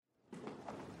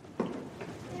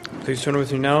Please turn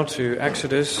with me now to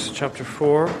Exodus chapter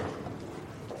 4.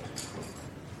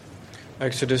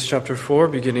 Exodus chapter 4,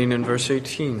 beginning in verse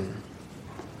 18.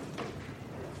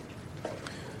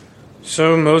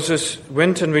 So Moses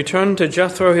went and returned to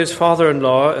Jethro his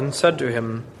father-in-law and said to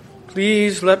him,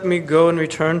 "Please let me go and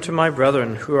return to my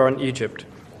brethren who are in Egypt,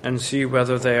 and see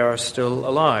whether they are still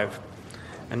alive."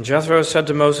 And Jethro said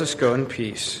to Moses, "Go in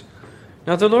peace."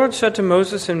 Now the Lord said to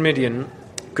Moses in Midian,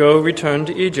 "Go, return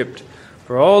to Egypt,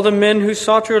 for all the men who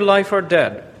sought your life are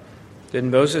dead."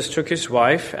 Then Moses took his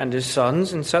wife and his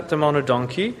sons and set them on a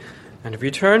donkey and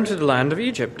returned to the land of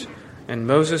Egypt. And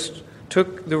Moses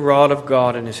took the rod of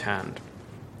God in his hand.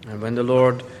 And the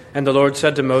Lord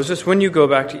said to Moses, "When you go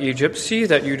back to Egypt, see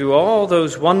that you do all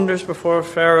those wonders before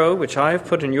Pharaoh which I have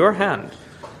put in your hand.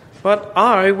 But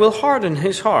I will harden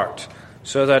his heart,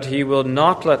 so that he will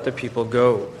not let the people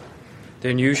go.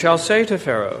 Then you shall say to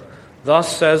Pharaoh,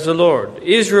 'Thus says the Lord,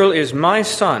 Israel is my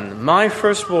son, my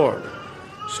firstborn.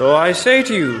 So I say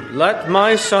to you, let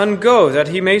my son go, that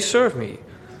he may serve me.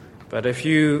 But if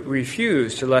you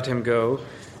refuse to let him go,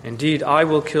 indeed I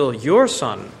will kill your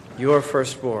son, your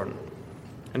firstborn.'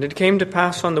 And it came to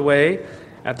pass on the way,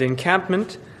 at the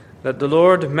encampment, that the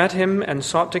Lord met him and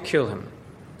sought to kill him.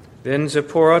 Then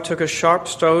Zipporah took a sharp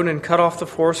stone and cut off the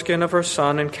foreskin of her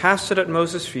son and cast it at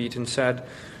Moses' feet and said,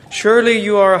 'Surely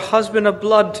you are a husband of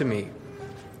blood to me.'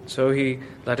 So he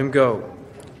let him go.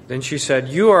 Then she said,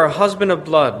 'You are a husband of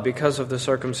blood because of the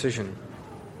circumcision.'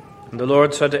 And the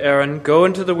Lord said to Aaron, 'Go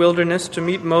into the wilderness to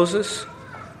meet Moses.'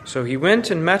 So he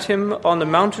went and met him on the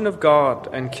mountain of God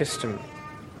and kissed him.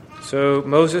 So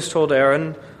Moses told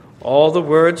Aaron all the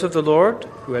words of the Lord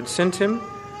who had sent him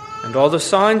and all the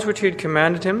signs which he had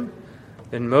commanded him.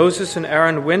 Then Moses and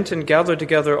Aaron went and gathered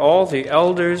together all the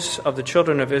elders of the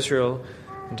children of Israel,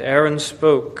 and Aaron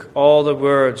spoke all the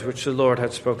words which the Lord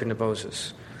had spoken to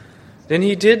Moses. Then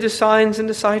he did the signs in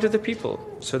the sight of the people,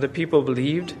 so the people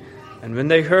believed. And when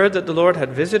they heard that the Lord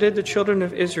had visited the children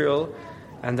of Israel,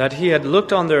 and that he had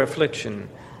looked on their affliction,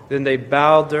 then they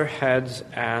bowed their heads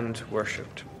and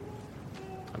worshipped."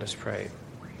 Let us pray.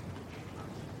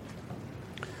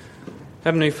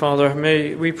 Heavenly Father,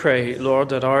 may we pray, Lord,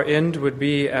 that our end would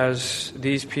be as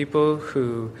these people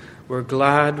who were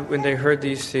glad when they heard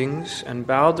these things and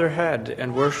bowed their head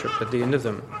and worshiped at the end of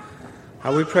them.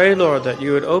 How we pray, Lord, that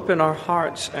you would open our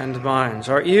hearts and minds,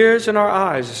 our ears and our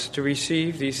eyes to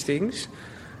receive these things,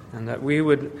 and that we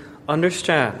would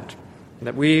understand,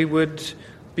 that we would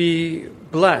be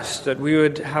blessed, that we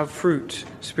would have fruit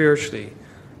spiritually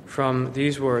from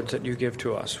these words that you give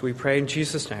to us. We pray in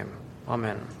Jesus' name.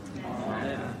 Amen.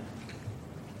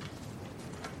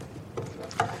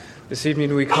 This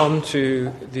evening we come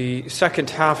to the second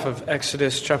half of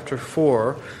Exodus chapter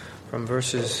 4, from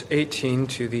verses 18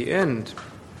 to the end.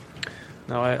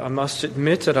 Now I must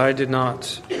admit that I did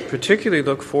not particularly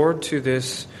look forward to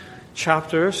this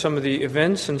chapter. Some of the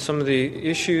events and some of the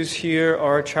issues here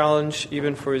are a challenge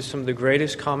even for some of the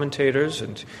greatest commentators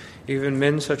and even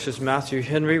men such as Matthew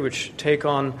Henry, which take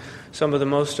on some of the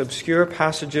most obscure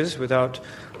passages without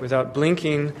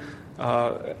blinking,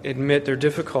 admit their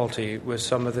difficulty with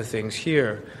some of the things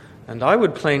here. And I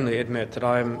would plainly admit that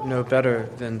I am no better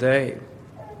than they.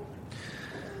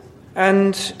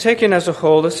 And taken as a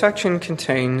whole, the section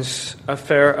contains a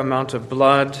fair amount of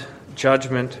blood,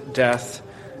 judgment, death,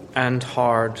 and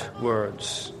hard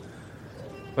words.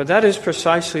 But that is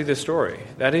precisely the story.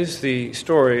 That is the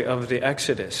story of the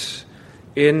Exodus.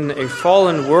 In a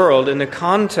fallen world, in the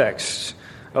context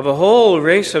of a whole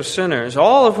race of sinners,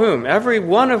 all of whom, every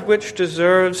one of which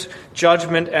deserves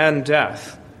judgment and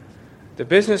death, the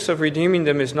business of redeeming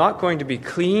them is not going to be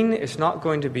clean, it's not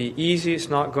going to be easy, it's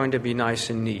not going to be nice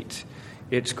and neat.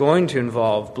 It's going to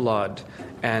involve blood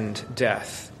and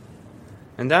death.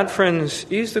 And that, friends,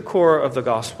 is the core of the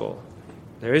gospel.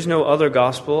 There is no other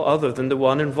gospel other than the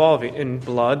one involving in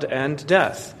blood and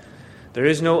death. There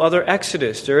is no other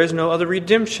Exodus, there is no other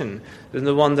redemption than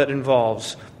the one that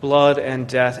involves blood and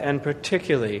death, and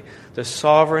particularly the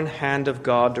sovereign hand of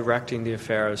God directing the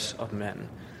affairs of men.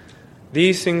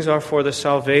 These things are for the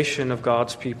salvation of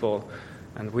God's people,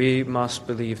 and we must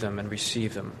believe them and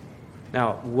receive them.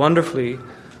 Now, wonderfully,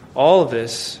 all of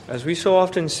this, as we so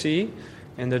often see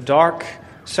in the dark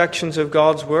sections of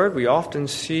God's Word, we often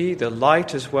see the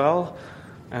light as well.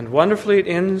 And wonderfully, it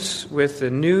ends with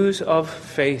the news of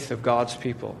faith of God's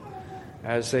people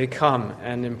as they come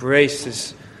and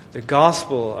embrace the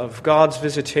gospel of God's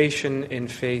visitation in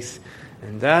faith.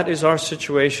 And that is our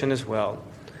situation as well.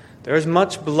 There is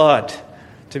much blood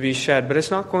to be shed, but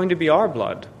it's not going to be our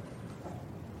blood.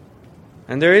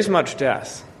 And there is much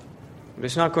death, but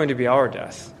it's not going to be our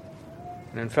death.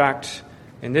 And in fact,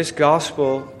 In this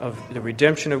gospel of the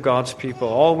redemption of God's people,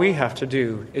 all we have to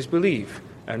do is believe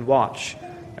and watch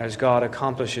as God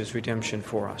accomplishes redemption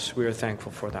for us. We are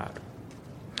thankful for that.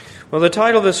 Well, the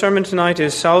title of the sermon tonight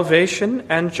is Salvation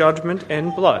and Judgment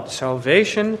in Blood.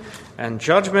 Salvation and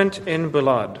Judgment in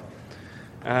Blood.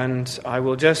 And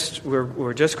we're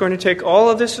just going to take all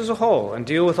of this as a whole and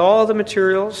deal with all the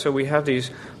material. So we have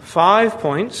these 5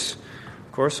 points.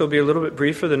 Of course, they'll be a little bit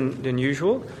briefer than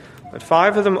usual. But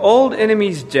 5 of them: old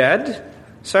enemies dead.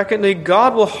 Secondly,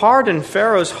 God will harden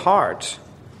Pharaoh's heart.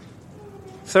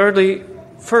 Thirdly,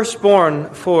 firstborn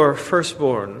for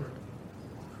firstborn.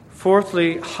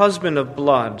 Fourthly, husband of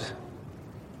blood.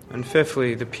 And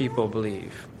fifthly, the people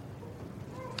believe.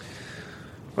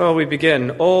 Well, we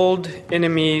begin. Old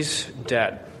enemies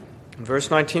dead. In verse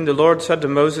 19, the Lord said to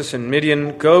Moses in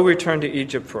Midian, "Go, return to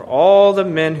Egypt, for all the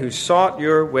men who sought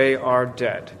your way are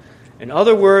dead." In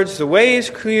other words, the way is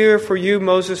clear for you,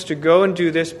 Moses, to go and do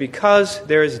this because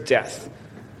there is death.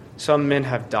 Some men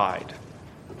have died.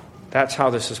 That's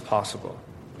how this is possible.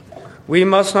 We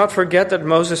must not forget that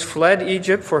Moses fled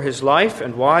Egypt for his life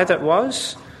and why that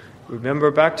was. Remember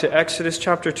back to Exodus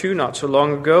chapter 2 not so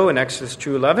long ago in Exodus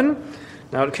 2:11.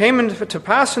 Now it came to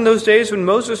pass in those days when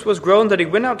Moses was grown that he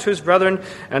went out to his brethren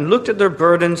and looked at their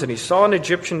burdens, and he saw an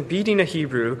Egyptian beating a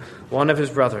Hebrew, one of his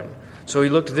brethren. So he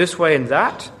looked this way and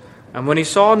that, and when he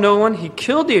saw no one, he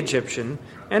killed the Egyptian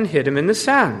and hid him in the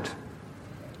sand.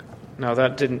 Now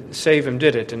that didn't save him,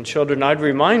 did it? And children, I'd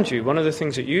remind you, one of the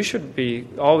things that you should be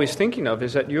always thinking of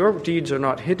is that your deeds are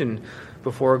not hidden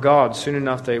before God. Soon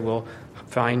enough they will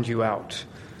find you out.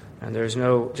 And there's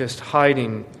no just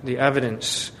hiding the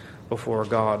evidence before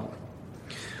God.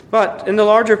 But in the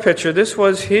larger picture, this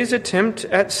was his attempt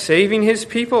at saving his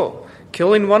people,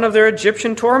 killing one of their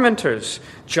Egyptian tormentors.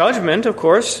 Judgment, of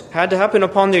course, had to happen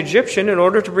upon the Egyptian in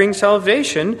order to bring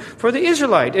salvation for the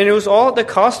Israelite. And it was all at the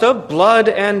cost of blood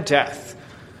and death.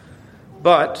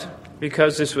 But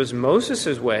because this was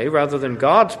Moses' way rather than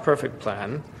God's perfect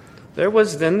plan, there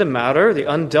was then the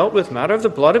undealt with matter of the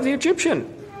blood of the Egyptian.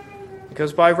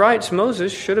 Because by rights,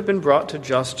 Moses should have been brought to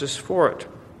justice for it.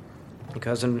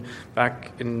 Because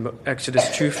back in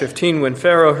Exodus 2:15, when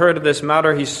Pharaoh heard of this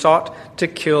matter, he sought to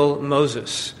kill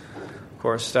Moses. Of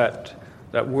course, that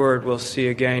word we'll see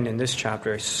again in this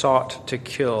chapter, sought to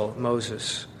kill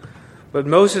Moses. But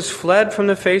Moses fled from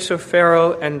the face of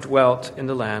Pharaoh and dwelt in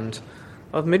the land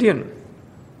of Midian.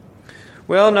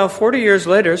 Well, now 40 years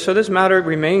later, so this matter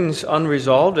remains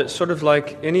unresolved. It's sort of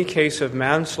like any case of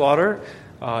manslaughter.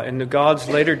 And God's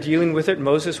later dealing with it.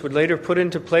 Moses would later put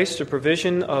into place the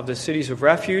provision of the cities of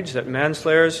refuge that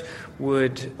manslayers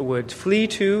would flee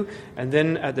to, and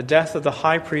then at the death of the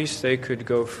high priest they could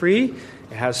go free.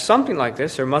 It has something like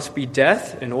this. There must be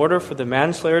death in order for the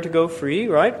manslayer to go free,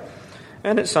 right?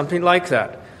 And it's something like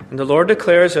that. And the Lord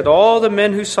declares that all the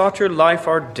men who sought your life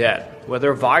are dead,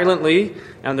 whether violently,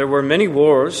 and there were many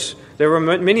wars, there were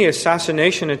many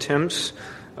assassination attempts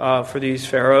for these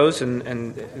pharaohs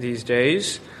in these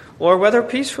days, or whether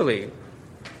peacefully.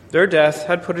 Their death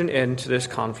had put an end to this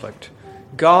conflict.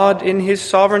 God, in his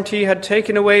sovereignty, had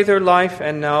taken away their life,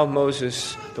 and now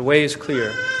the way is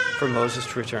clear for Moses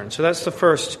to return. So that's the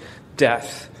first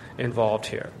death involved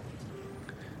here.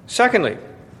 Secondly,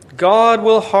 God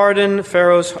will harden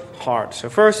Pharaoh's heart. So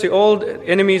first, the old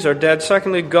enemies are dead.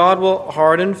 Secondly, God will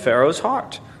harden Pharaoh's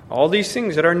heart. All these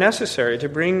things that are necessary to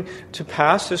bring to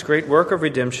pass this great work of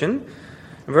redemption.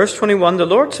 In verse 21, the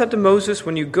Lord said to Moses,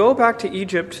 "When you go back to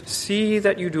Egypt, see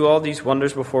that you do all these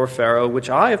wonders before Pharaoh, which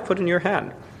I have put in your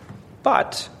hand.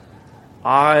 But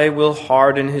I will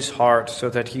harden his heart so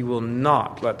that he will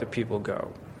not let the people go."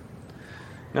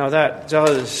 Now that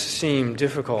does seem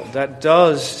difficult. That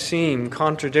does seem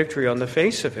contradictory on the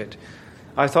face of it.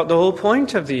 I thought the whole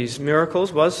point of these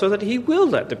miracles was so that he will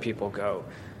let the people go.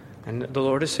 And the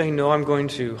Lord is saying, no, I'm going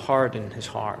to harden his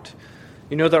heart.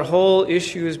 You know, that whole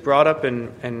issue is brought up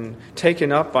and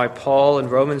taken up by Paul in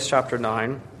Romans chapter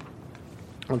 9.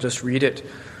 I'll just read it.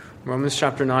 Romans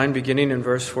chapter 9, beginning in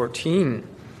verse 14.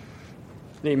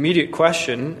 The immediate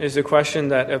question is the question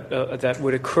that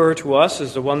would occur to us,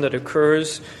 is the one that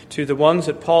occurs to the ones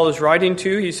that Paul is writing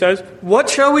to. He says, "What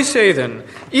shall we say then?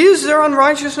 Is there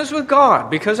unrighteousness with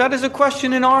God?" Because that is a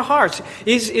question in our hearts.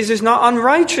 Is this not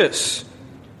unrighteous?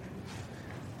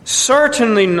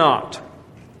 Certainly not.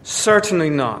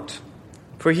 Certainly not.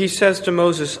 For he says to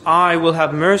Moses, I will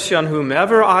have mercy on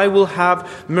whomever I will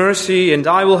have mercy, and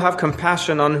I will have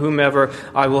compassion on whomever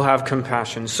I will have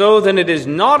compassion. So then it is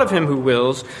not of him who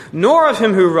wills, nor of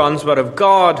him who runs, but of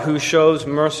God who shows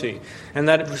mercy. And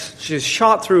that is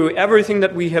shot through everything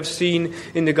that we have seen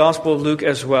in the Gospel of Luke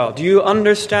as well. Do you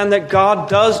understand that God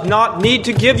does not need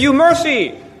to give you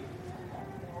mercy?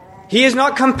 He is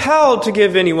not compelled to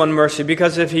give anyone mercy,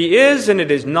 because if he is, then it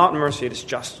is not mercy, it is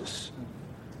justice.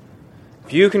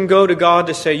 If you can go to God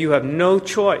to say, you have no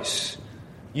choice,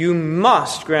 you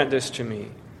must grant this to me,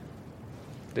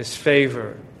 this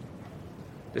favor,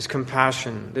 this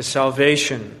compassion, this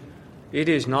salvation, it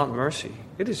is not mercy,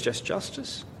 it is just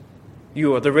justice.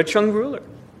 You are the rich young ruler.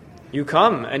 You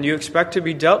come and you expect to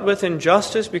be dealt with in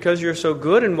justice because you're so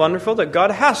good and wonderful that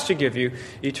God has to give you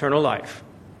eternal life.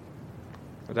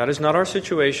 But that is not our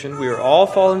situation. We are all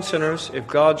fallen sinners. If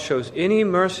God shows any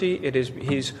mercy, it is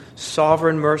His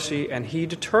sovereign mercy, and He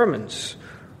determines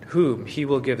whom He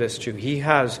will give this to. He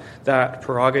has that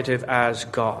prerogative as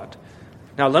God.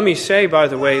 Now, let me say, by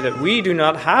the way, that we do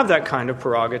not have that kind of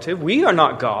prerogative. We are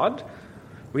not God.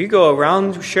 We go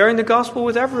around sharing the gospel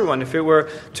with everyone. If it were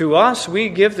to us, we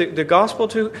give the gospel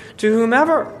to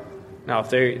whomever. Now, if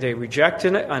they reject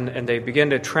it and they begin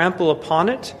to trample upon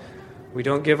it, we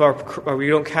don't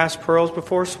cast pearls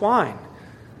before swine.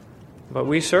 But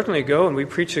we certainly go and we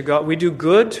preach the gospel. We do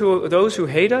good to those who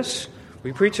hate us.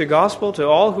 We preach the gospel to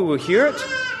all who will hear it.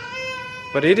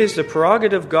 But it is the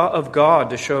prerogative of God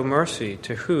to show mercy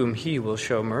to whom He will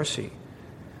show mercy.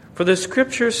 For the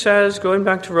Scripture says, going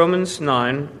back to Romans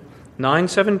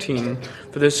 9:17,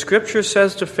 for the Scripture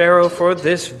says to Pharaoh, for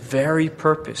this very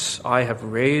purpose I have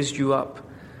raised you up,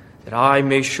 that I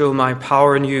may show my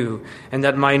power in you, and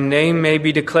that my name may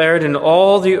be declared in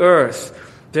all the earth.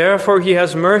 Therefore He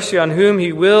has mercy on whom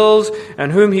He wills,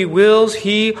 and whom He wills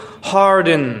He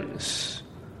hardens.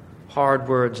 Hard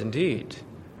words indeed.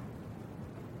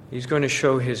 He's going to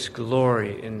show His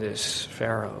glory in this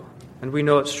Pharaoh. And we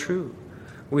know it's true.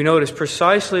 We know it is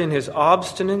precisely in his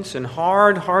obstinance and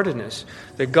hard-heartedness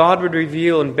that God would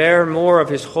reveal and bear more of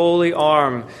His holy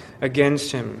arm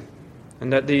against him.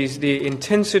 And that the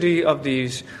intensity of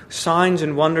these signs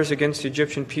and wonders against the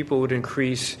Egyptian people would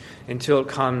increase until it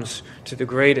comes to the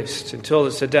greatest, until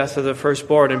it's the death of the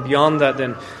firstborn. And beyond that,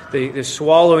 then the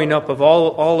swallowing up of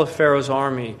all of Pharaoh's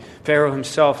army, Pharaoh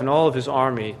himself and all of his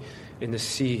army in the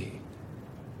sea.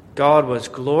 God was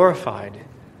glorified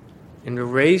in the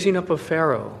raising up of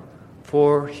Pharaoh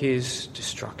for his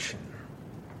destruction.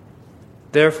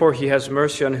 Therefore He has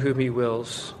mercy on whom He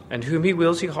wills, and whom He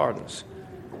wills He hardens.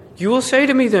 You will say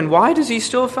to me then, why does He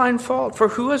still find fault? For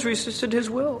who has resisted His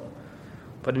will?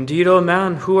 But indeed, O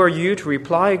man, who are you to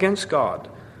reply against God?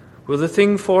 Will the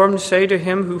thing formed say to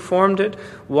Him who formed it,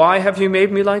 why have you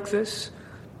made me like this?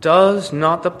 Does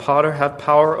not the potter have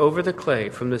power over the clay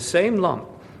from the same lump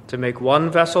to make one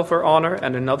vessel for honor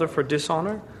and another for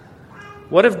dishonor?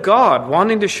 What if God,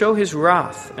 wanting to show His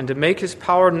wrath and to make His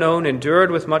power known,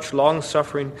 endured with much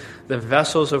long-suffering the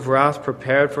vessels of wrath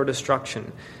prepared for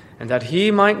destruction, and that He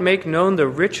might make known the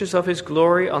riches of His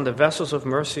glory on the vessels of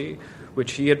mercy,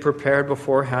 which He had prepared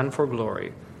beforehand for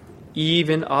glory,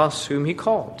 even us whom He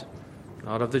called,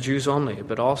 not of the Jews only,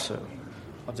 but also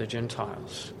of the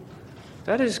Gentiles.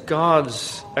 That is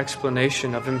God's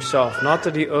explanation of Himself, not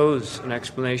that He owes an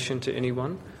explanation to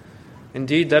anyone.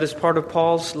 Indeed, that is part of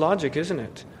Paul's logic, isn't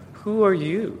it? Who are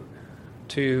you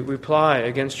to reply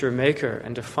against your Maker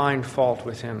and to find fault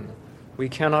with Him? We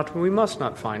must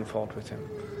not find fault with Him.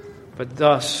 But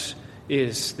thus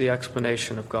is the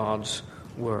explanation of God's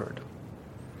Word.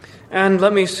 And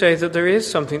let me say that there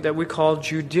is something that we call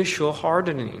judicial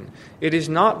hardening. It is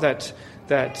not that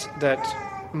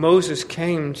Moses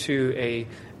came to an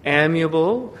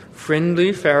amiable,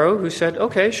 friendly Pharaoh who said,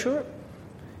 okay, sure.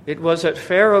 It was that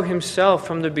Pharaoh himself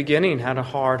from the beginning had a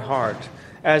hard heart,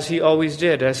 as he always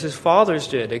did, as his fathers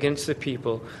did against the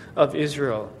people of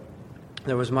Israel.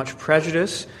 There was much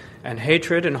prejudice and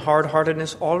hatred and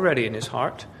hard-heartedness already in his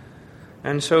heart.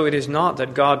 And so it is not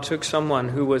that God took someone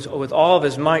who was with all of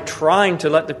his might trying to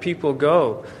let the people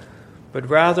go, but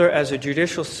rather as a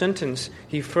judicial sentence,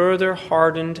 He further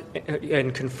hardened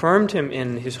and confirmed him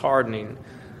in his hardening,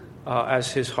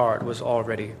 as his heart was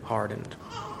already hardened.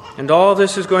 And all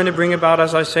this is going to bring about,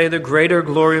 as I say, the greater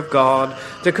glory of God,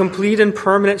 the complete and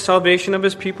permanent salvation of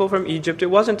His people from Egypt. It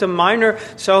wasn't a minor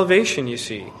salvation, you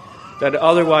see, that it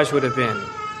otherwise would have been.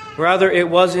 Rather, it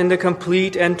was in the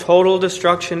complete and total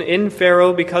destruction in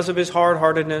Pharaoh because of his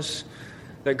hard-heartedness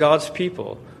that God's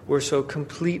people were so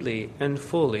completely and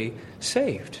fully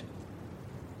saved.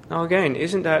 Now again,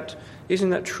 isn't that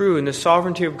true in the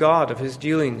sovereignty of God, of His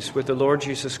dealings with the Lord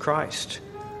Jesus Christ?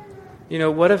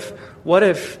 What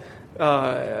if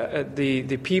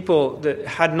the people that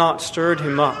had not stirred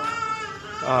him up?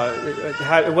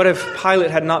 What if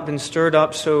Pilate had not been stirred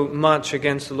up so much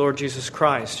against the Lord Jesus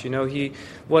Christ?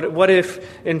 What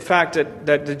if, in fact, that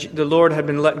the Lord had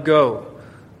been let go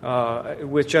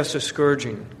with just a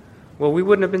scourging? Well, we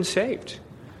wouldn't have been saved.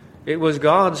 It was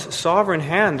God's sovereign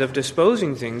hand of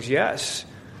disposing things, yes.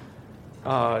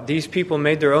 These people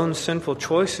made their own sinful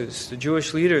choices. The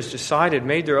Jewish leaders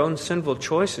made their own sinful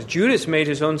choices. Judas made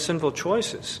his own sinful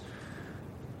choices.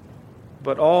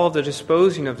 But all the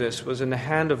disposing of this was in the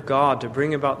hand of God to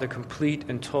bring about the complete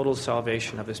and total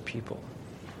salvation of his people.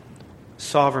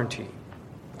 Sovereignty,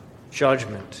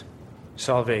 judgment,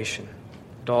 salvation.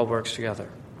 It all works together.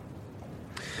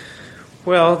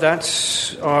 Well,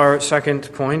 that's our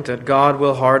second point, that God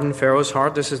will harden Pharaoh's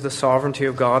heart. This is the sovereignty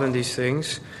of God in these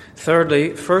things.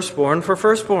 Thirdly, firstborn for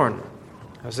firstborn.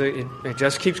 As it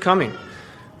just keeps coming.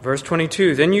 Verse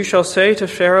 22, Then you shall say to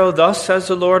Pharaoh, Thus says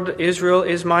the Lord, Israel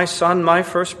is my son, my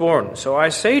firstborn. So I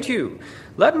say to you,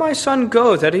 Let my son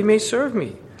go, that he may serve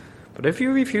me. But if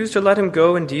you refuse to let him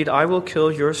go, indeed, I will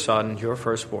kill your son, your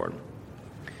firstborn.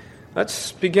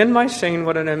 Let's begin by saying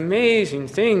what an amazing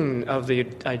thing of the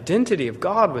identity of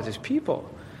God with his people.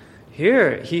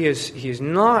 Here, he is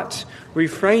not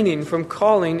refraining from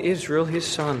calling Israel his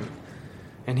son.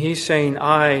 And he's saying,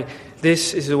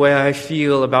 this is the way I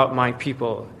feel about my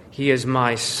people. He is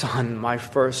my son, my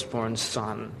firstborn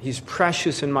son. He's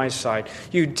precious in my sight.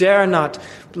 You dare not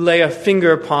lay a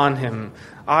finger upon him.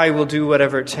 I will do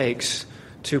whatever it takes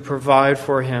to provide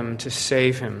for him, to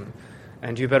save him.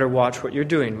 And you better watch what you're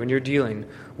doing when you're dealing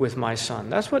with my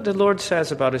son. That's what the Lord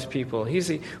says about his people.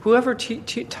 Whoever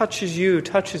touches you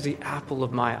touches the apple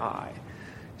of my eye.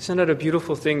 Isn't it a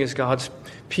beautiful thing as God's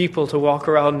people to walk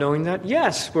around knowing that?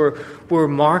 Yes, we're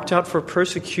marked out for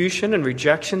persecution and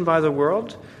rejection by the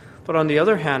world. But on the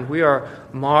other hand, we are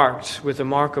marked with the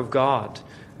mark of God,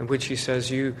 in which he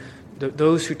says,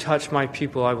 those who touch my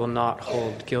people I will not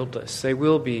hold guiltless. They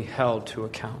will be held to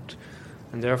account.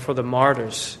 And therefore the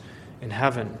martyrs in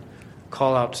heaven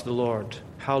call out to the Lord,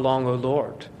 How long, O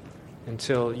Lord,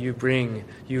 until you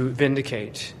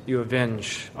vindicate, you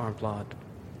avenge our blood?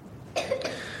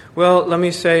 Well, let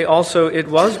me say also, it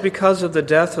was because of the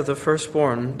death of the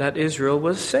firstborn that Israel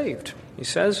was saved. He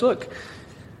says, look,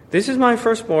 this is my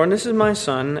firstborn, this is my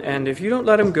son, and if you don't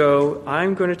let him go,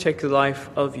 I'm going to take the life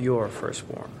of your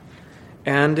firstborn.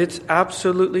 And it's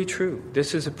absolutely true.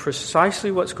 This is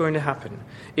precisely what's going to happen.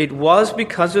 It was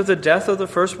because of the death of the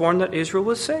firstborn that Israel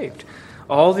was saved.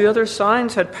 All the other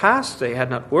signs had passed. They had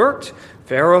not worked.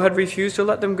 Pharaoh had refused to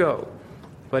let them go.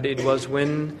 But it was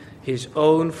when his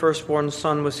own firstborn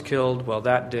son was killed,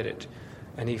 that did it.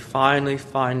 And he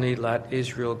finally let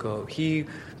Israel go.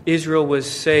 Israel was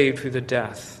saved through the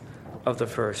death of the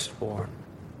firstborn.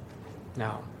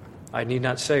 Now, I need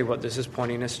not say what this is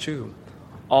pointing us to.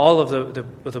 All of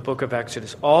the book of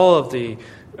Exodus, all of the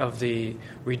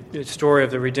story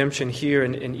of the redemption here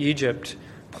in Egypt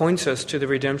points us to the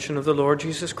redemption of the Lord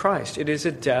Jesus Christ. It is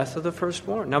the death of the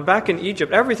firstborn. Now, back in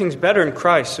Egypt, everything's better in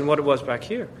Christ than what it was back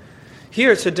here.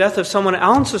 Here, it's the death of someone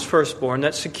else's firstborn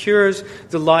that secures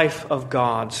the life of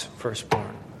God's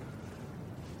firstborn.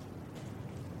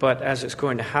 But as it's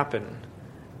going to happen,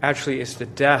 actually it's the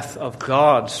death of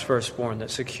God's firstborn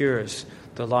that secures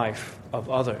the life of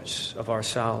others, of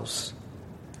ourselves.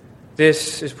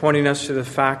 This is pointing us to the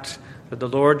fact that the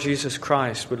Lord Jesus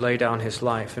Christ would lay down his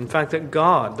life. In fact, that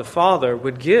God, the Father,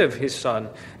 would give his Son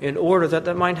in order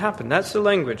that might happen. That's the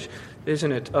language,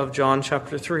 isn't it, of John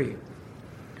chapter 3.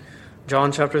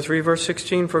 John chapter 3, verse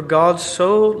 16, For God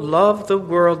so loved the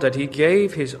world that he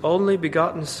gave his only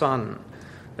begotten Son,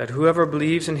 that whoever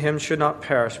believes in him should not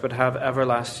perish but have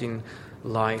everlasting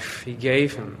life. He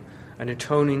gave him an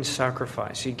atoning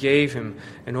sacrifice. He gave him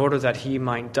in order that he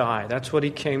might die. That's what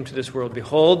he came to this world.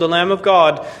 Behold, the Lamb of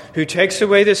God who takes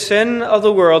away the sin of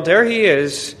the world. There he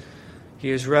is.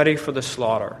 He is ready for the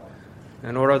slaughter,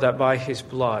 in order that by his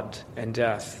blood and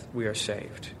death we are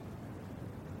saved.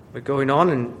 But going on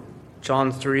in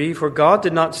John 3, For God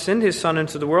did not send his Son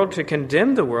into the world to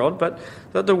condemn the world, but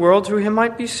that the world through him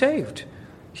might be saved.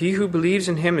 He who believes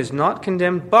in him is not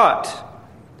condemned, but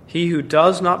he who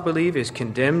does not believe is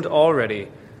condemned already,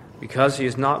 because he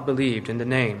has not believed in the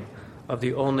name of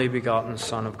the only begotten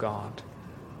Son of God.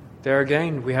 There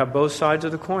again, we have both sides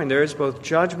of the coin. There is both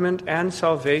judgment and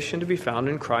salvation to be found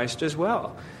in Christ as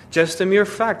well. Just the mere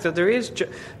fact that there is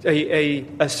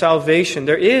a salvation,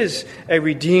 there is a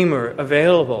Redeemer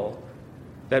available,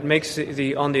 that makes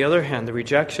on the other hand, the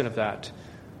rejection of that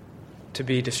to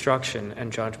be destruction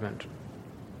and judgment.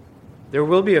 There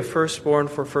will be a firstborn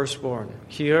for firstborn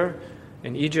here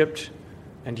in Egypt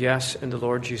and yes, in the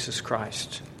Lord Jesus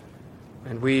Christ.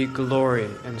 And we glory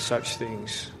in such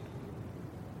things.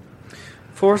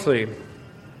 Fourthly,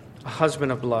 a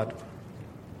husband of blood.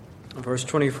 Verse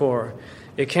 24,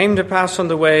 it came to pass on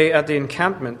the way at the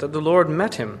encampment that the Lord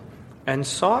met him and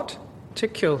sought to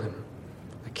kill him.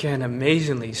 Again,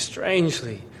 amazingly,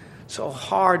 strangely, so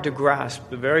hard to grasp,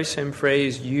 the very same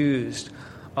phrase used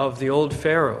of the old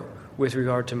Pharaoh with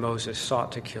regard to Moses,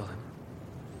 sought to kill him.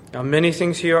 Now, many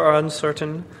things here are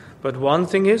uncertain, but one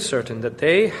thing is certain, that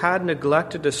they had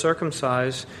neglected to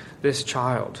circumcise this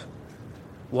child.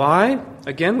 Why?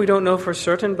 Again, we don't know for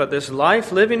certain, but this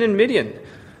life living in Midian,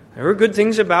 there were good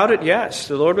things about it, yes.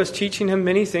 The Lord was teaching him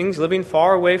many things, living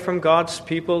far away from God's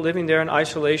people, living there in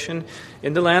isolation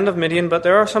in the land of Midian, but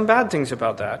there are some bad things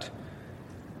about that.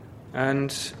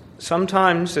 And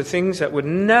sometimes the things that would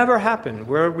never happen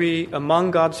were we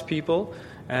among God's people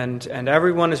and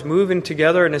everyone is moving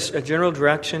together in a general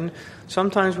direction,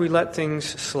 sometimes we let things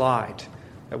slide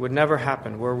that would never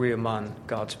happen were we among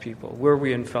God's people, were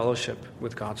we in fellowship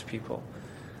with God's people.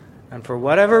 And for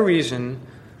whatever reason,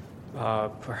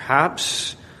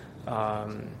 perhaps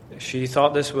she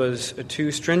thought this was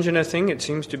too stringent a thing. It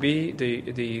seems to be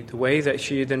the way that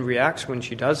she then reacts when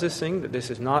she does this thing, that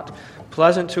this is not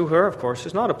pleasant to her. Of course,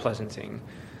 it's not a pleasant thing.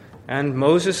 And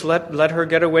Moses let her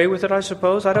get away with it, I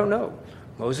suppose. I don't know.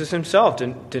 Moses himself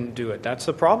didn't do it. That's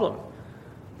the problem.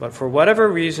 But for whatever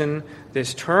reason,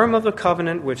 this term of the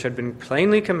covenant, which had been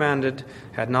plainly commanded,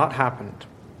 had not happened.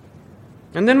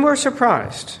 And then we're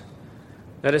surprised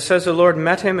that it says the Lord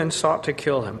met him and sought to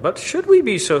kill him. But should we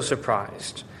be so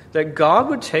surprised that God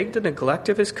would take the neglect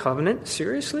of his covenant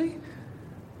seriously?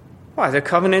 Why, the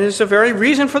covenant is the very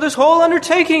reason for this whole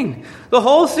undertaking. The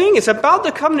whole thing is about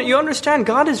the covenant. You understand,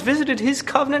 God has visited his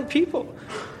covenant people.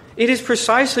 It is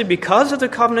precisely because of the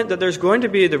covenant that there's going to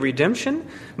be the redemption.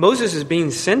 Moses is being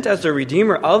sent as the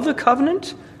redeemer of the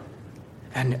covenant.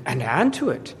 And add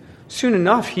to it, soon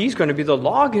enough, he's going to be the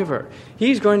lawgiver.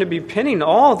 He's going to be pinning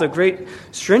all the great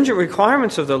stringent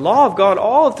requirements of the law of God,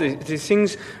 all of the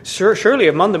things. Surely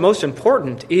among the most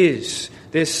important is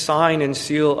this sign and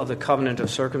seal of the covenant of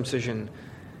circumcision.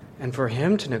 And for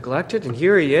him to neglect it, and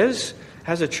here he is,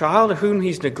 has a child whom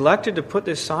he's neglected to put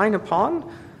this sign upon.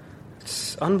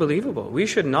 It's unbelievable. We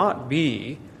should not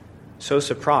be so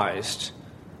surprised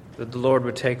that the Lord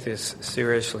would take this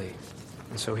seriously.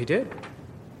 And so he did.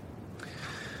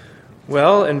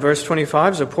 Well, in verse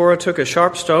 25, Zipporah took a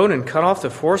sharp stone and cut off the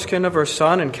foreskin of her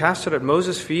son and cast it at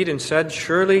Moses' feet and said,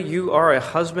 "Surely you are a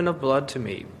husband of blood to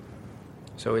me."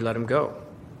 So he let him go.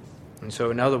 And so,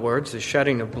 in other words, the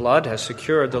shedding of blood has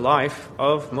secured the life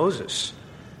of Moses.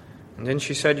 And then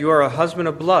she said, "You are a husband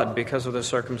of blood because of the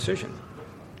circumcision."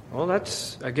 Well,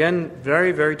 that's, again,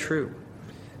 very, very true.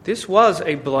 This was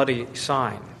a bloody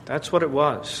sign. That's what it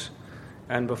was.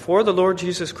 And before the Lord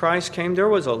Jesus Christ came, there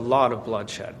was a lot of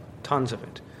bloodshed, tons of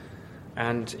it.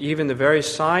 And even the very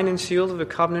sign and seal of the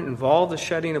covenant involved the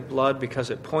shedding of blood because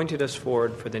it pointed us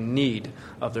forward for the need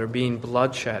of there being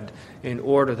bloodshed in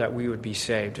order that we would be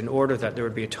saved, in order that there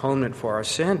would be atonement for our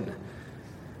sin.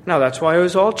 Now, that's why it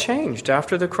was all changed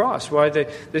after the cross, why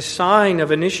the sign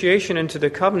of initiation into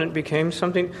the covenant became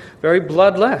something very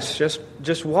bloodless,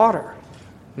 just water,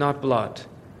 not blood.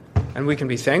 And we can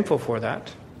be thankful for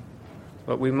that.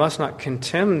 But we must not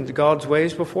contemn God's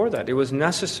ways before that. It was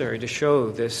necessary to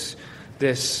show this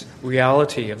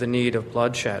reality of the need of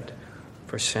bloodshed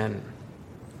for sin.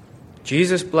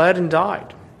 Jesus bled and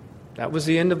died. That was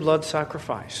the end of blood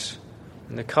sacrifice.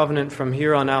 And the covenant from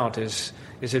here on out is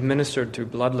administered through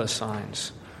bloodless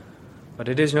signs. But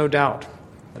it is no doubt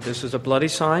that this is a bloody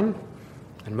sign,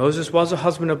 and Moses was a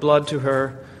husband of blood to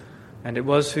her, and it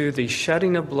was through the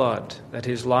shedding of blood that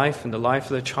his life and the life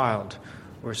of the child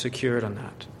were secured on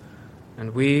that.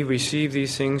 And we receive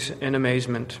these things in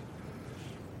amazement,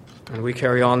 and we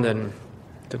carry on then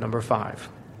to number 5,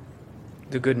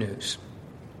 the good news.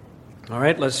 All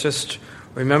right, let's just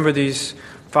remember these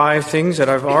 5 things that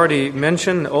I've already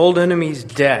mentioned. The old enemy's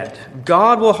dead.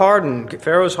 God will harden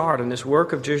Pharaoh's heart in this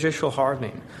work of judicial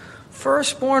hardening.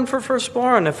 Firstborn for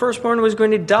firstborn. The firstborn was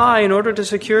going to die in order to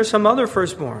secure some other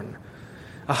firstborn.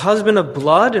 A husband of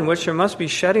blood, in which there must be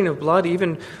shedding of blood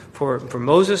even for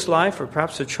Moses' life or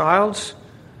perhaps the child's.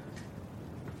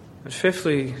 But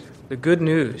fifthly, the good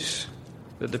news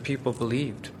that the people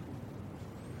believed.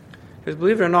 Because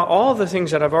believe it or not, all the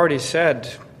things that I've already said,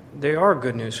 they are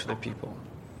good news for the people.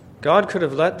 God could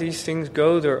have let these things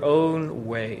go their own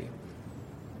way.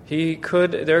 You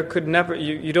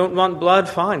don't want blood,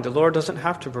 fine. The Lord doesn't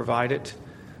have to provide it.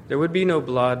 There would be no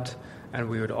blood, and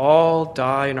we would all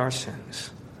die in our sins.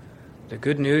 The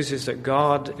good news is that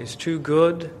God is too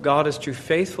good, God is too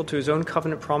faithful to his own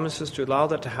covenant promises to allow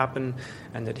that to happen,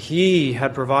 and that he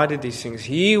had provided these things.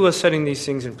 He was setting these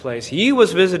things in place. He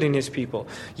was visiting his people.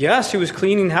 Yes, he was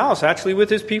cleaning house, actually, with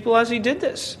his people as he did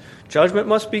this. Judgment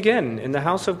must begin in the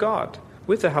house of God,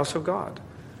 with the house of God.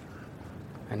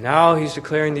 And now he's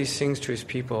declaring these things to his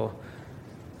people,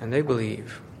 and they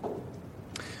believe.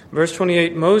 Verse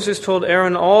 28, Moses told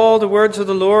Aaron all the words of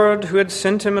the Lord who had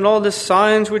sent him and all the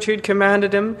signs which he had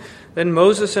commanded him. Then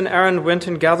Moses and Aaron went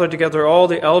and gathered together all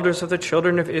the elders of the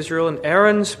children of Israel, and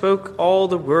Aaron spoke all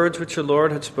the words which the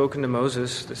Lord had spoken to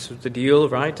Moses. This was the deal,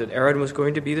 right, that Aaron was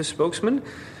going to be the spokesman.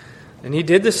 And he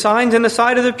did the signs in the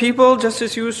sight of the people, just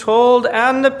as he was told,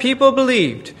 and the people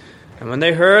believed. And when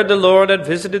they heard the Lord had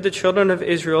visited the children of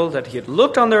Israel, that he had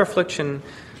looked on their affliction,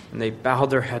 and they bowed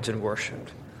their heads and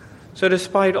worshipped. So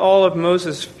despite all of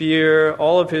Moses' fear,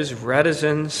 all of his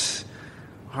reticence,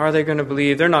 are they going to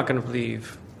believe? They're not going to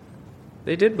believe.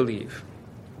 They did believe.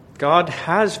 God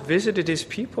has visited his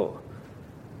people.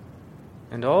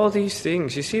 And all these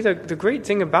things. You see, the great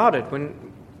thing about it, when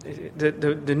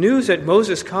the news that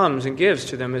Moses comes and gives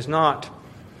to them is not,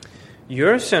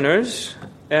 you're sinners,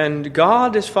 and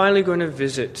God is finally going to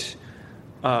visit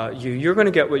you. You're going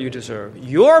to get what you deserve.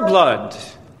 Your blood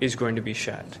is going to be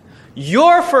shed.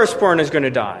 Your firstborn is going to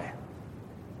die.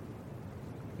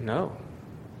 No.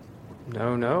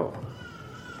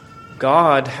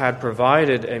 God had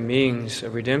provided a means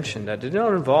of redemption that did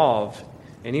not involve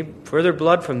any further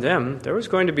blood from them. There was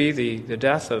going to be the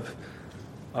death of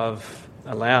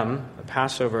a lamb, a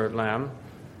Passover lamb.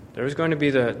 There was going to be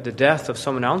the death of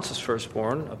someone else's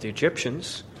firstborn, of the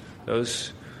Egyptians,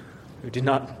 those who did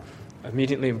not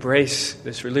immediately embrace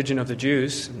this religion of the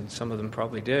Jews, and some of them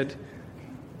probably did.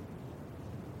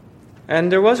 And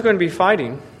there was going to be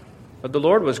fighting, but the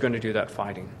Lord was going to do that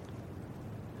fighting.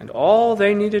 And all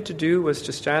they needed to do was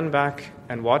to stand back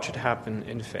and watch it happen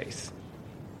in faith.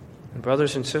 And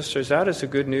brothers and sisters, that is the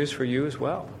good news for you as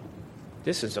well.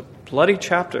 This is a bloody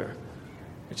chapter.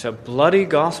 It's a bloody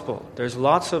gospel. There's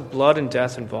lots of blood and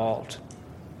death involved.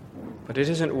 But it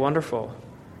isn't wonderful.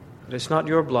 But it's not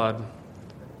your blood.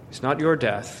 It's not your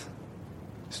death.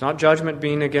 It's not judgment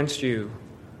being against you.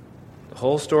 The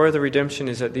whole story of the redemption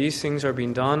is that these things are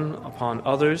being done upon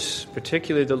others,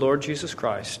 particularly the Lord Jesus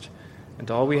Christ. And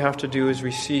all we have to do is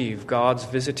receive God's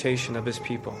visitation of his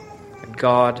people. And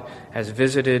God has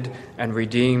visited and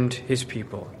redeemed his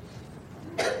people.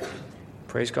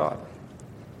 Praise God.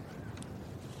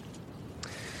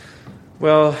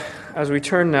 Well, as we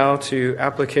turn now to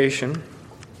application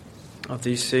of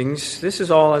these things, this is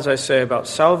all, as I say, about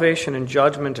salvation and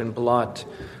judgment and blood,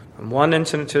 from one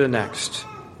incident to the next,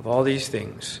 of all these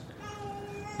things.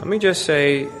 Let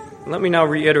me now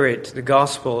reiterate the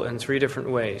gospel in three different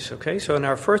ways, okay? So in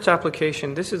our first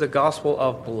application, this is the gospel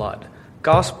of blood.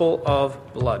 Gospel of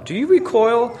blood. Do you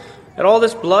recoil at all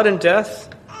this blood and death?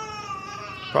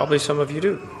 Probably some of you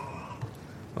do.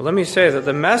 Well, let me say that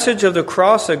the message of the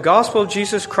cross, the gospel of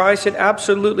Jesus Christ, it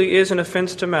absolutely is an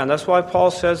offense to man. That's why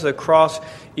Paul says the cross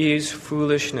is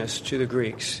foolishness to the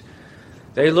Greeks.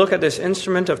 They look at this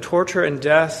instrument of torture and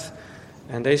death,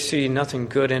 and they see nothing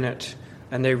good in it,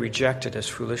 and they reject it as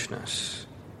foolishness.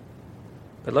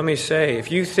 But let me say,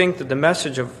 if you think that the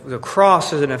message of the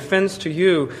cross is an offense to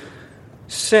you,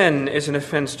 sin is an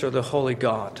offense to the holy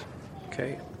God.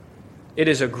 Okay? It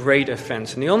is a great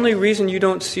offense. And the only reason you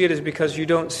don't see it is because you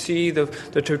don't see the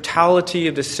totality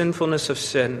of the sinfulness of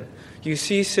sin. You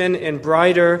see sin in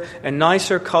brighter and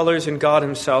nicer colors than God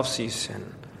himself sees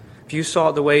sin. If you saw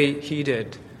it the way he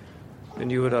did, then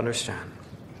you would understand.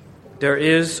 There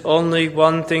is only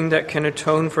one thing that can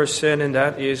atone for sin, and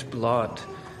that is blood.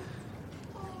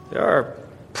 There are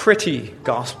pretty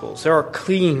gospels. There are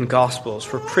clean gospels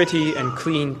for pretty and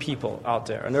clean people out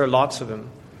there, and there are lots of them.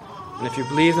 And if you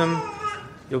believe them,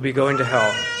 you'll be going to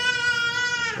hell.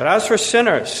 But as for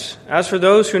sinners, as for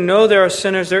those who know there are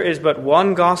sinners, there is but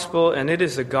one gospel, and it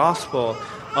is the gospel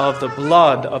of the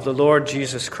blood of the Lord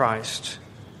Jesus Christ.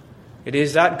 It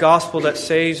is that gospel that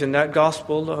saves, and that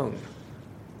gospel alone.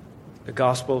 The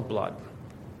gospel of blood.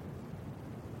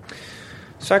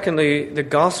 Secondly, the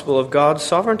gospel of God's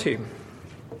sovereignty.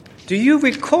 Do you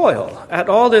recoil at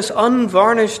all this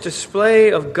unvarnished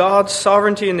display of God's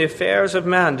sovereignty in the affairs of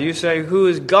man? Do you say, who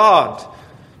is God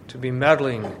to be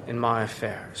meddling in my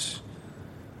affairs?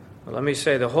 Well, let me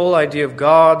say, the whole idea of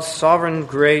God's sovereign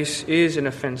grace is an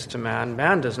offense to man.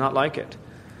 Man does not like it.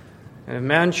 And if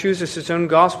man chooses his own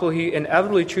gospel, he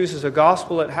inevitably chooses a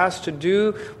gospel that has to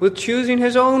do with choosing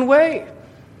his own way.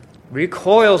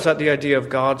 Recoils at the idea of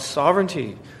God's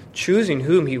sovereignty, choosing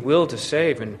whom he will to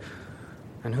save and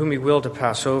whom he will to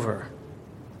pass over.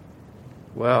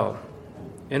 Well,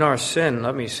 in our sin,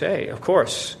 let me say, of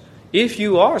course, if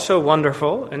you are so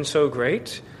wonderful and so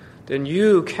great, then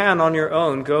you can on your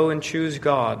own go and choose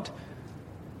God.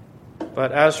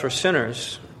 But as for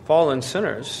sinners, fallen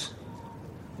sinners,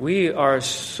 we are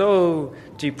so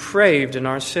depraved in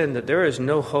our sin that there is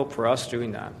no hope for us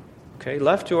doing that. Okay,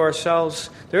 left to ourselves,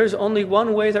 there is only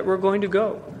one way that we're going to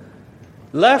go.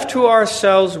 Left to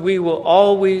ourselves, we will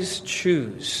always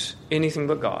choose anything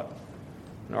but God.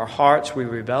 In our hearts, we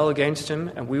rebel against Him,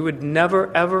 and we would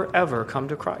never, ever, ever come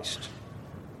to Christ.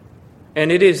 And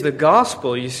it is the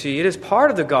gospel, you see, it is part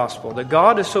of the gospel that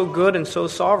God is so good and so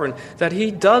sovereign that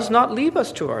He does not leave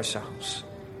us to ourselves.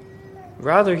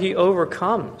 Rather, He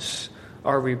overcomes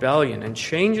our rebellion and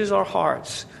changes our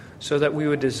hearts so that we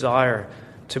would desire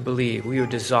to believe, we would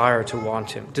desire to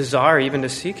want Him, desire even to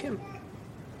seek Him.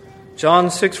 John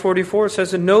 6:44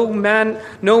 says that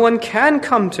no one can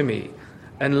come to me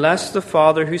unless the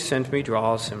Father who sent me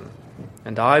draws him,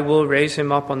 and I will raise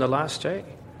him up on the last day.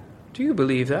 Do you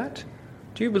believe that?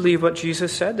 Do you believe what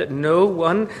Jesus said, that no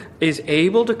one is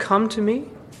able to come to me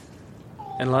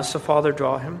unless the Father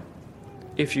draw him?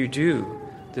 If you do,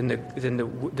 then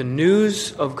the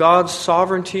news of God's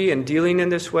sovereignty and dealing in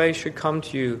this way should come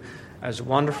to you as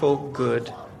wonderful,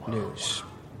 good news.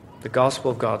 The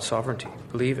gospel of God's sovereignty.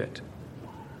 Believe it.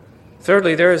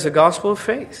 Thirdly, there is the gospel of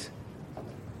faith.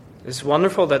 It's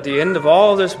wonderful that at the end of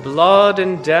all this blood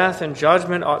and death and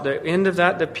judgment, at the end of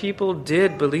that, the people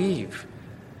did believe.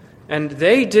 And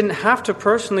they didn't have to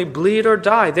personally bleed or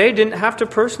die. They didn't have to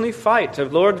personally fight. The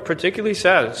Lord particularly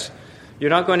says,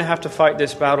 you're not going to have to fight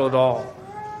this battle at all,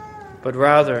 but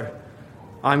rather,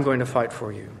 I'm going to fight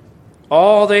for you.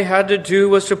 All they had to do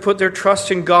was to put their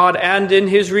trust in God and in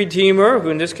His Redeemer, who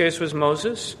in this case was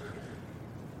Moses,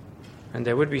 and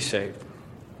they would be saved.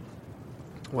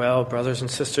 Well, brothers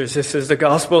and sisters, this is the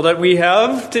gospel that we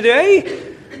have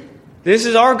today. This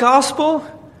is our gospel.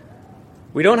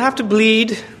 We don't have to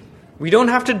bleed. We don't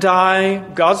have to die.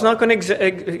 God's not going to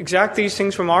exact these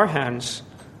things from our hands.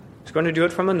 He's going to do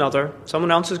it from another.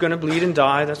 Someone else is going to bleed and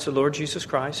die. That's the Lord Jesus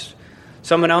Christ.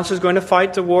 Someone else is going to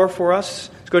fight the war for us.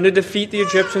 He's going to defeat the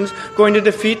Egyptians, going to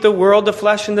defeat the world, the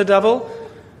flesh, and the devil.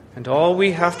 And all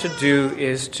we have to do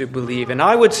is to believe. And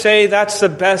I would say that's the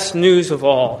best news of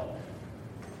all.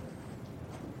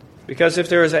 Because if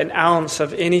there is an ounce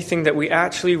of anything that we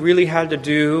actually really had to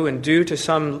do and do to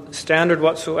some standard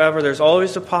whatsoever, there's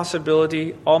always the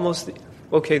possibility,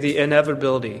 the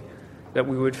inevitability that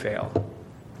we would fail.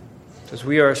 Because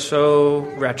we are so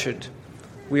wretched.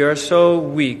 We are so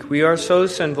weak. We are so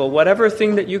sinful. Whatever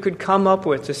thing that you could come up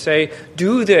with to say,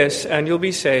 do this and you'll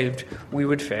be saved, we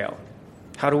would fail.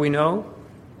 How do we know?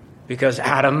 Because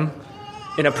Adam,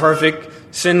 in a perfect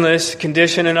sinless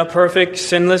condition, in a perfect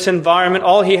sinless environment,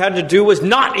 all he had to do was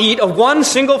not eat of one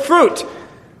single fruit.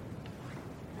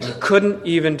 And he couldn't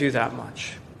even do that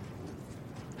much.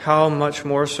 How much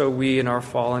more so we in our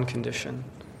fallen condition,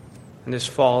 in this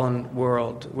fallen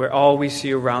world, where all we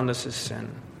see around us is sin.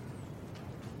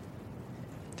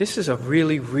 This is a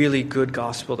really, really good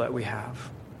gospel that we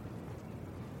have.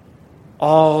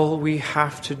 All we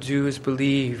have to do is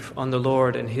believe on the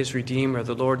Lord and His Redeemer,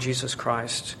 the Lord Jesus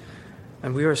Christ,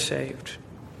 and we are saved.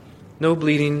 No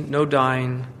bleeding, no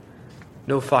dying,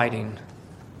 no fighting,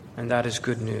 and that is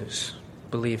good news.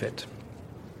 Believe it.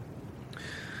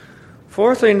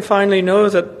 Fourthly and finally, know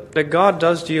that God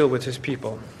does deal with His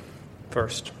people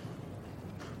first.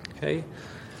 Okay?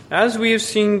 As we have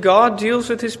seen, God deals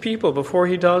with His people before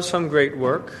He does some great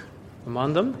work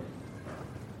among them.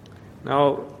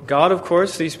 Now, God, of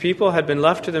course, these people had been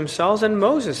left to themselves, and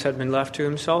Moses had been left to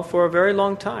himself for a very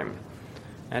long time.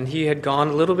 And he had gone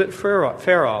a little bit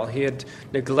feral. He had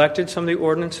neglected some of the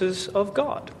ordinances of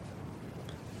God.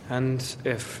 And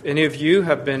if any of you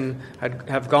have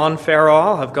gone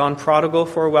feral, have gone prodigal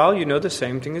for a while, you know the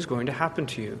same thing is going to happen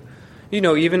to you. You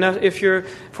know, even if you're,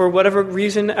 for whatever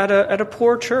reason, at a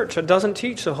poor church that doesn't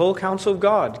teach the whole counsel of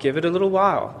God, give it a little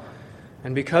while.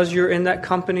 And because you're in that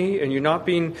company and you're not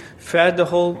being fed the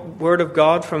whole Word of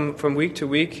God from week to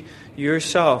week, you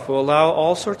yourself will allow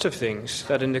all sorts of things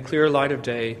that in the clear light of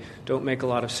day don't make a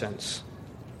lot of sense.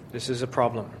 This is a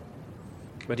problem.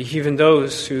 But even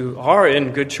those who are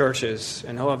in good churches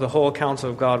and know of the whole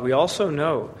counsel of God, we also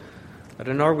know that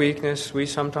in our weakness, we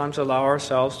sometimes allow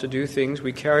ourselves to do things.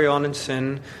 We carry on in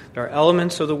sin. There are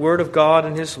elements of the Word of God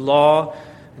and His law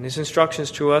and His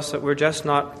instructions to us that we're just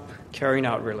not carrying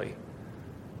out really.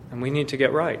 And we need to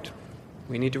get right.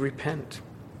 We need to repent.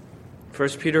 1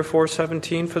 Peter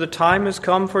 4:17, for the time has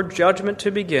come for judgment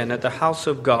to begin at the house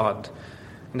of God.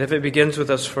 And if it begins with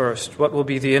us first, what will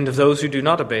be the end of those who do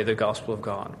not obey the gospel of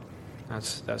God?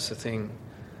 That's the thing.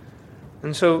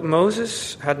 And so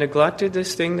Moses had neglected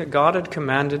this thing that God had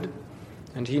commanded,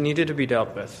 and he needed to be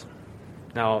dealt with.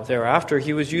 Now, thereafter,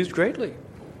 he was used greatly.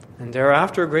 And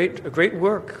thereafter, a great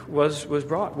work was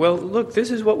brought. Well, look,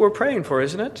 this is what we're praying for,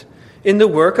 isn't it? In the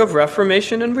work of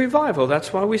reformation and revival.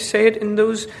 That's why we say it in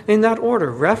that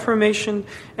order, reformation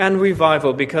and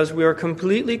revival, because we are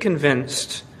completely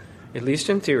convinced, at least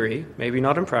in theory, maybe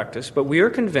not in practice, but we are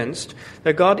convinced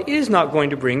that God is not going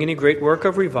to bring any great work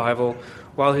of revival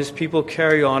while his people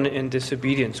carry on in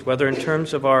disobedience, whether in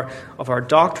terms of our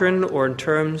doctrine or in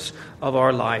terms of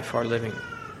our life, our living.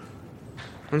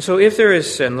 And so if there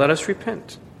is sin, let us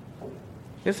repent.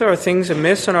 If there are things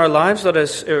amiss in our lives,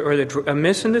 or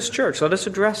amiss in this church, let us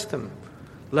address them.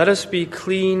 Let us be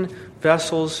clean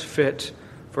vessels fit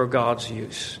for God's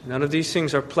use. None of these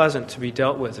things are pleasant to be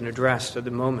dealt with and addressed at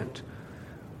the moment.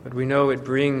 But we know it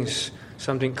brings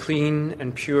something clean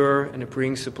and pure, and it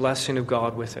brings the blessing of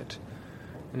God with it.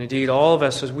 And indeed, all of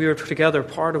us, as we are together,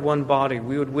 part of one body,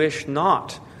 we would wish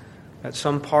not that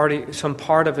some part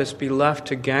of us be left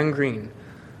to gangrene,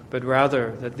 but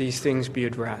rather that these things be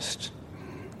addressed.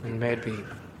 And may it be.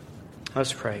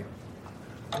 Let's pray.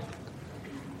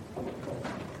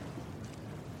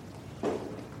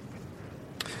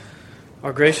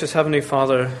 Our gracious Heavenly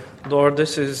Father, Lord,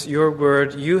 this is your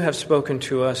word. You have spoken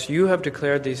to us. You have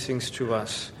declared these things to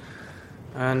us.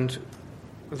 And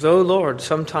though, Lord,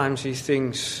 sometimes these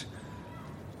things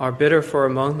are bitter for a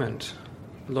moment,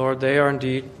 Lord, they are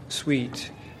indeed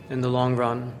sweet in the long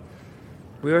run.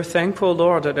 We are thankful,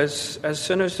 Lord, that as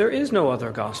sinners there is no other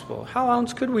gospel. How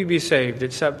else could we be saved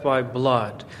except by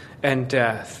blood and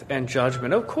death and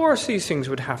judgment? Of course these things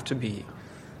would have to be.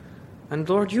 And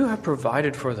Lord, you have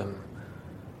provided for them.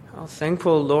 How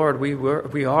thankful, Lord,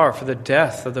 we are for the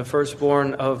death of the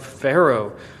firstborn of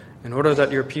Pharaoh in order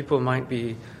that your people might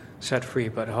be set free.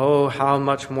 But oh, how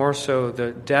much more so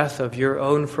the death of your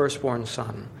own firstborn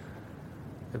son,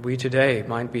 that we today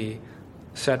might be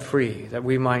set free, that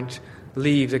we might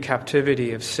leave the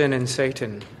captivity of sin and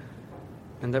Satan,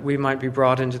 and that we might be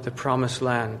brought into the promised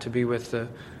land to be with the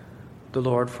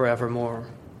Lord forevermore.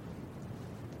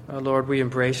 Lord, we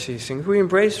embrace these things. We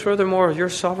embrace furthermore your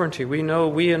sovereignty. We know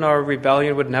we in our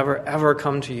rebellion would never ever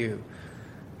come to you.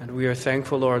 And we are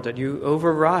thankful, Lord, that you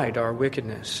override our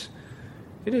wickedness.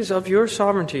 It is of your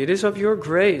sovereignty. It is of your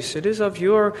grace. It is of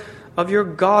your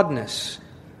godness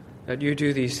that you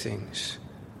do these things.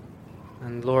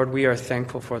 And Lord, we are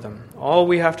thankful for them. All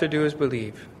we have to do is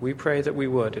believe. We pray that we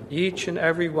would, and each and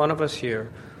every one of us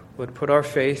here would put our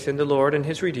faith in the Lord and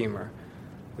his Redeemer.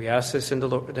 We ask this in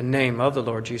the name of the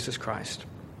Lord Jesus Christ.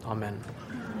 Amen.